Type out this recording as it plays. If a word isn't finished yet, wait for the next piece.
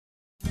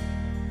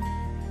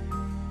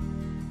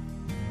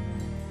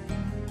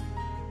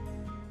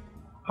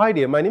Hi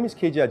there, my name is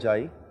KJ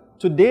Ajayi.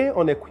 Today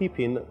on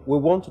Equipping, we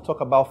want to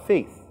talk about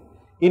faith.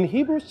 In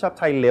Hebrews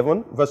chapter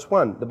 11, verse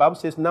 1, the Bible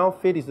says, "Now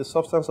faith is the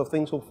substance of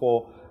things hoped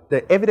for,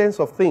 the evidence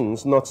of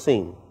things not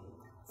seen.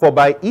 For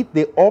by it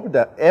the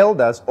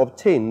elders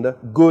obtained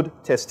good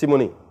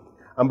testimony.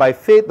 And by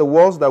faith the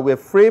worlds that were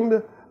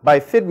framed, by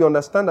faith we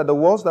understand that the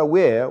worlds that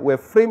were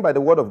framed by the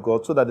word of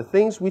God, so that the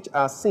things which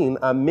are seen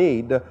are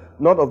made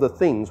not of the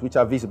things which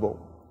are visible."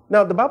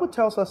 Now the Bible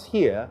tells us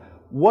here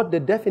what the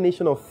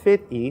definition of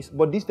faith is,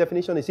 but this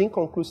definition is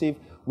inconclusive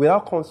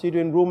without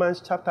considering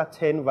Romans chapter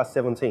 10, verse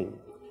 17.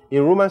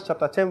 In Romans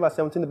chapter 10, verse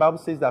 17, the Bible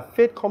says that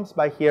faith comes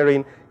by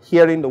hearing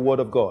the word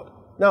of God.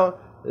 Now,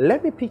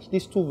 let me pitch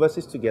these two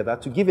verses together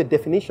to give a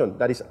definition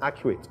that is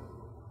accurate.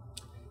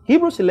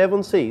 Hebrews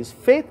 11 says,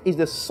 faith is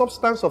the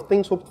substance of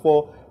things hoped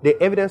for, the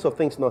evidence of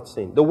things not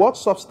seen. The word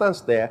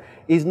substance there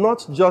is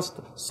not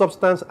just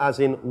substance as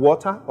in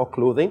water or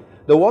clothing.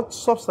 The word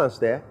substance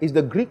there is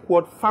the Greek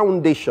word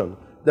foundation,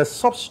 the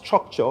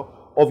substructure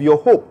of your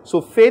hope.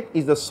 So faith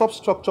is the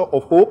substructure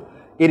of hope.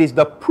 It is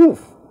the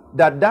proof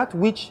that that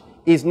which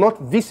is not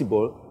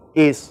visible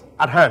is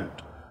at hand.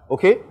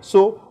 Okay,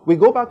 so we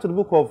go back to the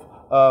book of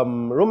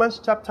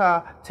Romans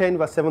chapter 10,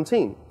 verse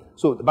 17.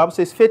 So the Bible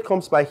says faith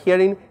comes by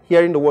hearing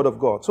the word of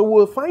God. So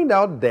we'll find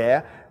out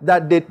there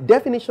that the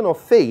definition of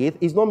faith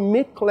is not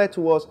made clear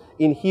to us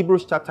in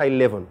Hebrews chapter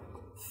 11.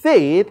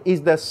 Faith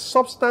is the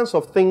substance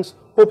of things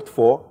hoped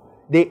for,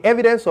 the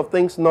evidence of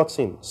things not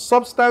seen.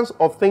 Substance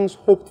of things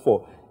hoped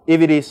for.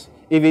 If it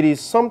is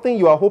something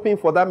you are hoping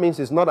for, that means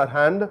it's not at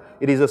hand.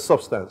 It is a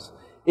substance.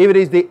 If it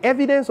is the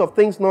evidence of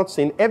things not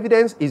seen,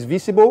 evidence is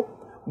visible,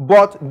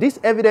 but this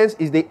evidence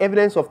is the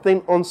evidence of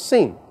things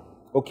unseen.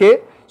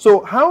 Okay? So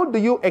how do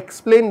you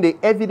explain the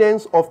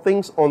evidence of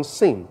things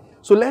unseen?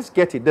 So let's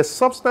get it. The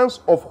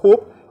substance of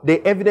hope,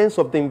 the evidence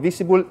of the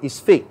invisible is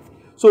faith.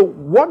 So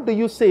what do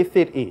you say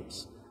faith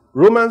is?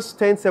 Romans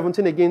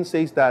 10:17 again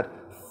says that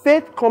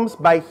faith comes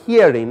by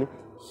hearing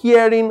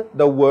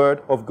the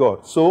word of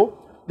God. So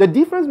the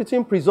difference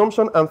between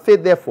presumption and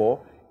faith,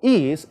 therefore,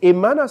 is a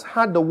man has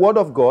heard the word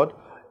of God,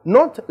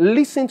 not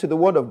listened to the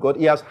word of God.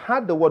 He has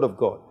heard the word of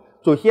God.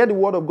 To hear the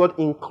word of God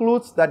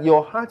includes that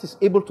your heart is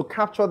able to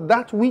capture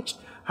that which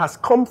has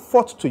come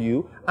forth to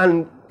you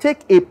and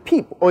take a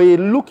peep or a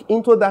look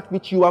into that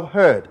which you have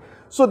heard,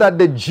 so that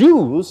the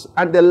juice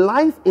and the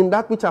life in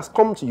that which has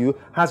come to you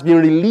has been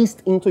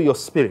released into your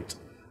spirit.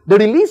 The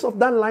release of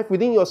that life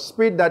within your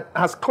spirit that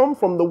has come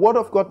from the word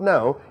of God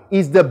now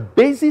is the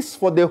basis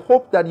for the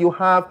hope that you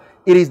have.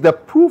 It is the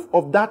proof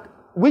of that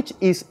which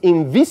is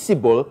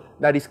invisible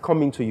that is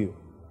coming to you.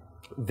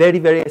 Very,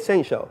 very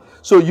essential.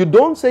 So you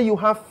don't say you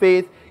have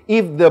faith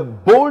if the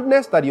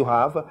boldness that you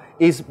have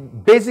is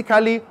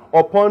basically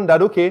upon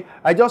that, okay,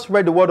 I just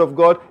read the word of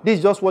God, this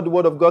is just what the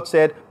word of God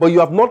said, but you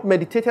have not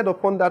meditated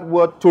upon that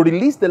word to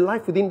release the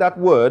life within that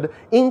word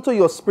into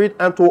your spirit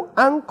and to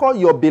anchor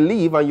your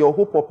belief and your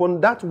hope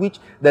upon that which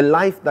the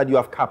life that you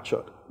have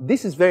captured.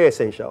 This is very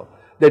essential.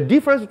 The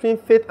difference between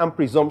faith and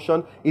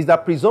presumption is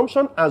that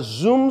presumption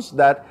assumes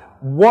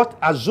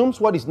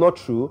what is not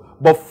true,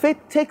 but faith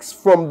takes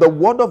from the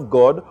word of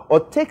God or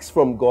takes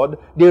from God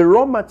the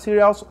raw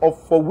materials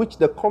for which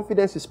the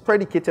confidence is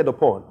predicated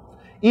upon.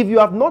 If you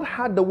have not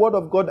had the word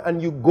of God and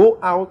you go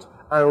out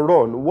and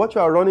run, what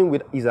you are running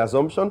with is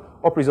assumption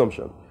or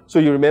presumption. So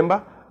you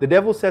remember, the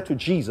devil said to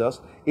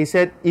Jesus, he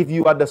said, if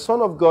you are the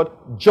Son of God,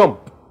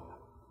 jump.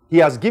 He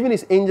has given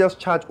his angels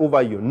charge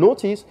over you.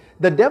 Notice,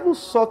 the devil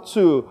sought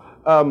to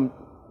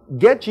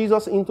get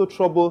Jesus into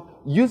trouble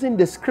using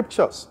the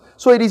scriptures.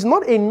 So it is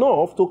not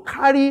enough to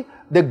carry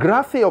the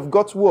graphe of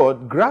God's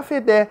word.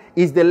 Graphe there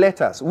is the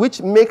letters,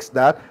 which makes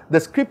that the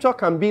scripture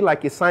can be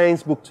like a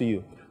science book to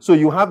you. So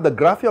you have the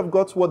graphe of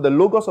God's word, the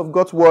logos of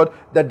God's word,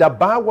 the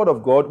Dabar word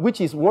of God, which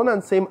is one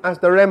and same as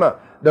the Rhema.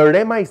 The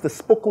Rhema is the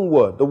spoken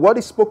word. The word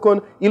is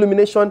spoken,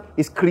 illumination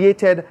is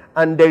created,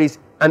 and there is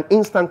an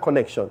instant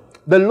connection.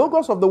 The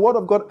logos of the word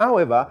of God,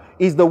 however,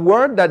 is the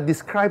word that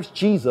describes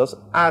Jesus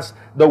as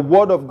the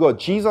word of God.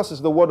 Jesus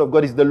is the word of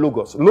God, is the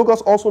logos.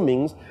 Logos also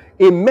means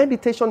a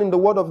meditation in the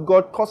word of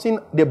God causing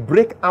the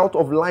breakout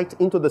of light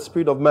into the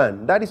spirit of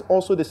man. That is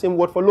also the same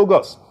word for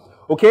logos.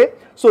 Okay?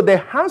 So there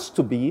has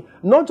to be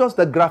not just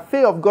the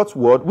graphe of God's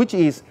word, which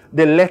is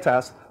the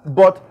letters,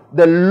 but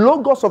the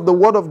logos of the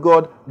word of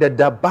God, the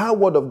Dabar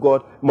word of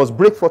God, must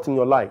break forth in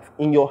your life,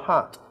 in your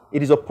heart.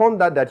 It is upon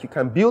that you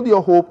can build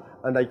your hope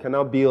and that you can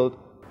now build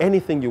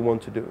anything you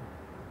want to do.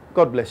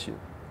 God bless you.